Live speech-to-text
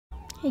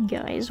Hey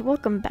guys,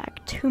 welcome back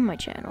to my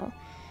channel.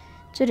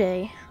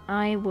 Today,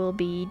 I will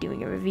be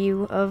doing a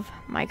review of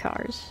my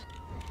cars.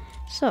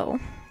 So,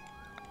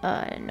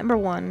 number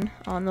one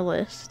on the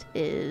list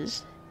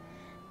is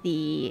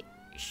the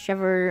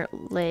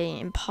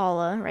Chevrolet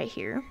Impala right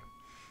here.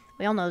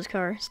 We all know this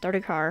car, starter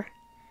car.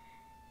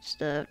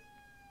 It's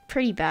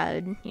pretty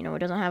bad, you know, it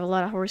doesn't have a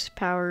lot of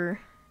horsepower.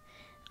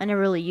 I never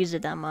really use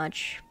it that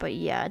much, but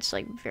yeah, it's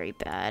like very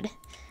bad.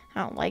 I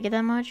don't like it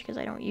that much because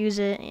I don't use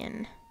it,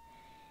 and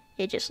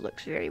it just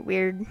looks very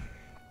weird.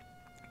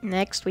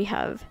 Next, we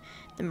have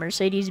the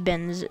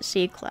Mercedes-Benz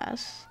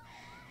C-Class.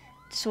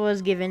 This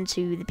was given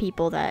to the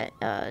people that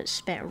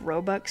spent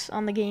Robux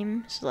on the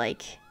game. So,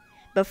 like,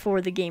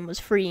 before the game was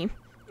free,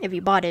 if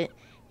you bought it,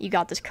 you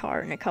got this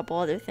car and a couple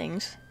other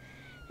things.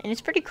 And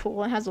it's pretty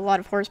cool. It has a lot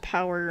of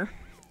horsepower.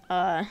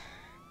 I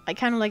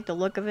kind of like the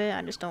look of it.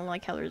 I just don't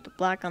like how there's the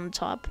black on the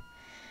top.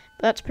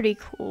 But that's pretty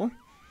cool.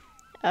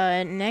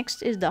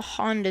 Next is the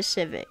Honda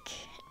Civic.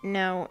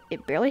 Now,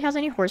 it barely has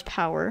any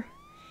horsepower,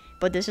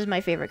 but this is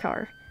my favorite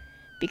car,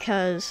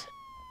 because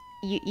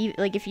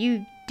like if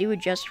you do it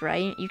just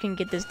right, you can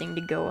get this thing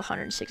to go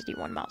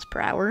 161 miles per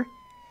hour,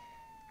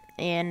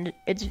 and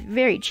it's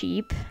very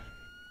cheap.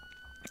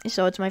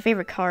 So it's my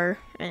favorite car,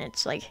 and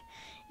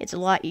it's a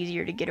lot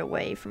easier to get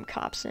away from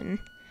cops in.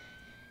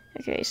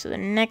 Okay, so the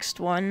next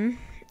one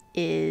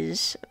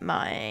is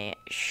my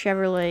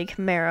Chevrolet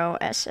Camaro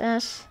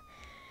SS.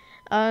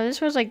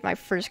 This was like my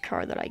first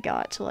car that I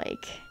got to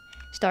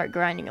start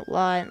grinding a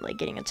lot, like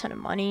getting a ton of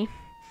money.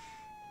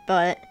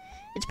 But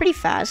it's pretty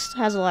fast,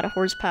 has a lot of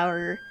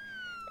horsepower.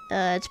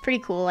 It's pretty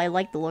cool. I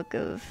like the look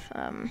of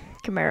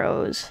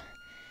Camaros.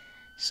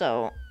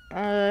 So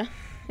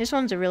this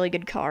one's a really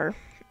good car.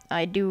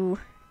 I do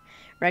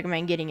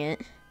recommend getting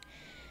it.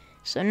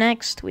 So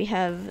next we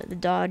have the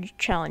Dodge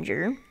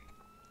Challenger.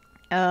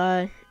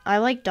 I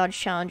like Dodge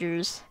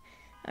Challengers.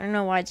 I don't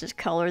know why it's this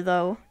color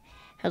though.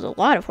 It has a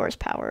lot of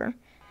horsepower,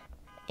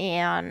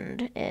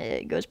 and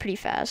it goes pretty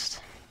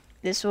fast.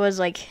 This was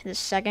like the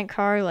second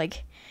car.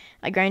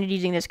 I grinded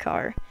using this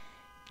car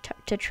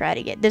to try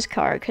to get this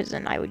car, because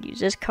then I would use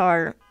this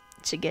car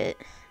to get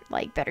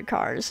better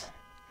cars.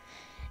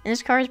 And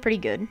this car is pretty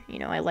good. You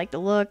know, I like the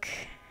look.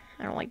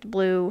 I don't like the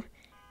blue.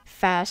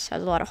 Fast,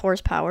 has a lot of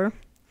horsepower.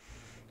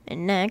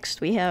 And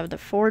next we have the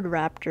Ford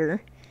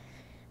Raptor.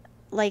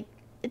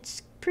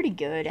 It's pretty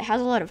good. It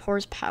has a lot of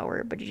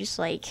horsepower, but it's just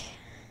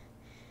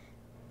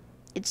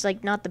it's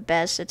not the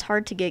best. It's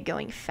hard to get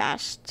going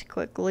fast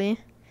quickly.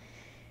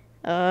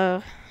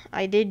 I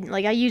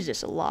use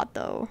this a lot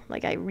though.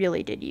 I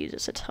really did use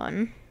this a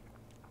ton.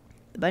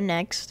 But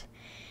next,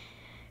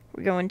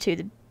 we're going to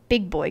the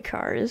big boy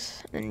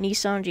cars, the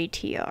Nissan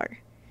GT-R.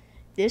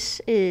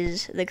 This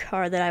is the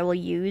car that I will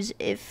use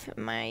if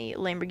my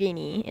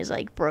Lamborghini is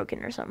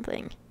broken or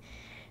something.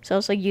 So I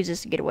also use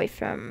this to get away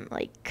from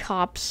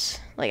cops.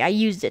 I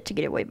used it to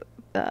get away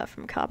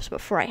from cops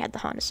before I had the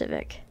Honda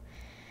Civic.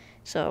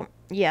 So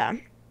yeah,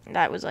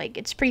 that was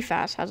it's pretty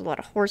fast, has a lot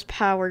of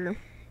horsepower,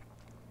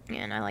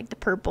 and I like the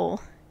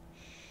purple.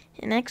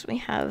 And next we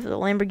have the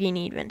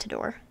Lamborghini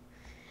Aventador.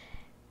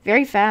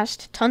 Very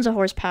fast, tons of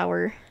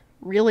horsepower,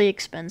 really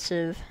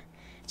expensive.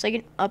 It's like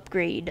an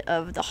upgrade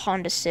of the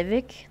Honda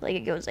Civic.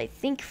 It goes, I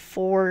think,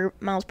 4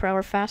 miles per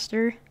hour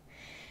faster,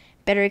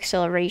 better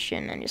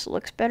acceleration, and just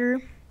looks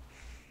better.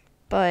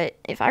 But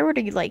if I were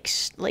to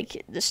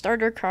the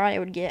starter car I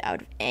would get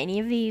out of any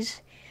of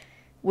these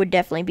would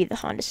definitely be the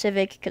Honda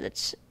Civic, because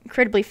it's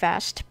incredibly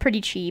fast, pretty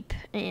cheap,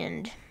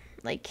 and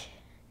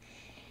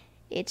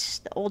it's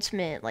the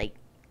ultimate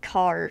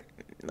car.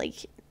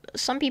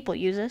 Some people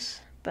use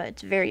this, but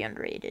it's very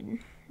underrated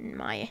in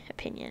my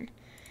opinion.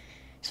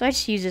 So I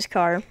just use this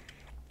car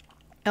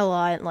a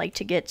lot,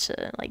 to get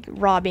to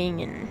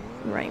robbing and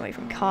running away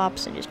from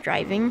cops and just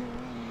driving.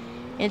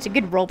 And it's a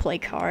good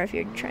roleplay car if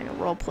you're trying to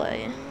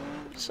roleplay.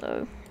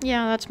 So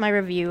yeah, that's my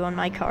review on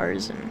my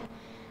cars, and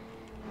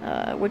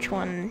which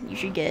one you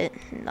should get,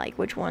 and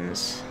which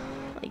ones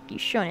you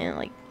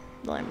shouldn't,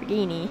 the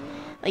Lamborghini.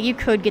 You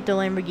could get the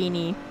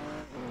Lamborghini,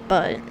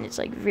 but it's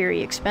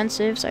very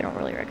expensive, so I don't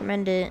really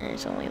recommend it, and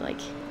it's only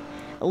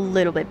a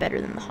little bit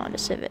better than the Honda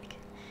Civic.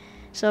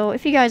 So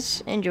if you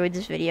guys enjoyed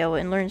this video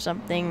and learned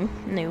something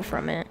new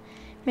from it,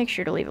 make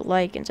sure to leave a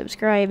like and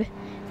subscribe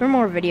for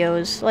more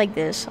videos like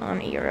this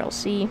on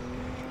ERLC.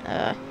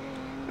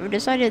 I've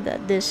decided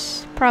that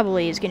this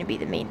probably is going to be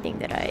the main thing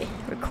that I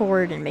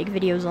record and make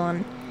videos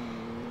on,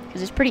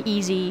 because it's pretty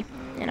easy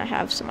and I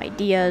have some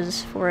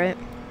ideas for it.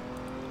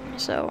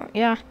 So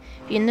yeah,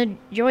 if you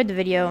enjoyed the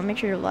video, make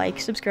sure to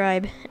like,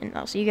 subscribe, and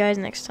I'll see you guys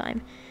next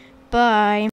time. Bye!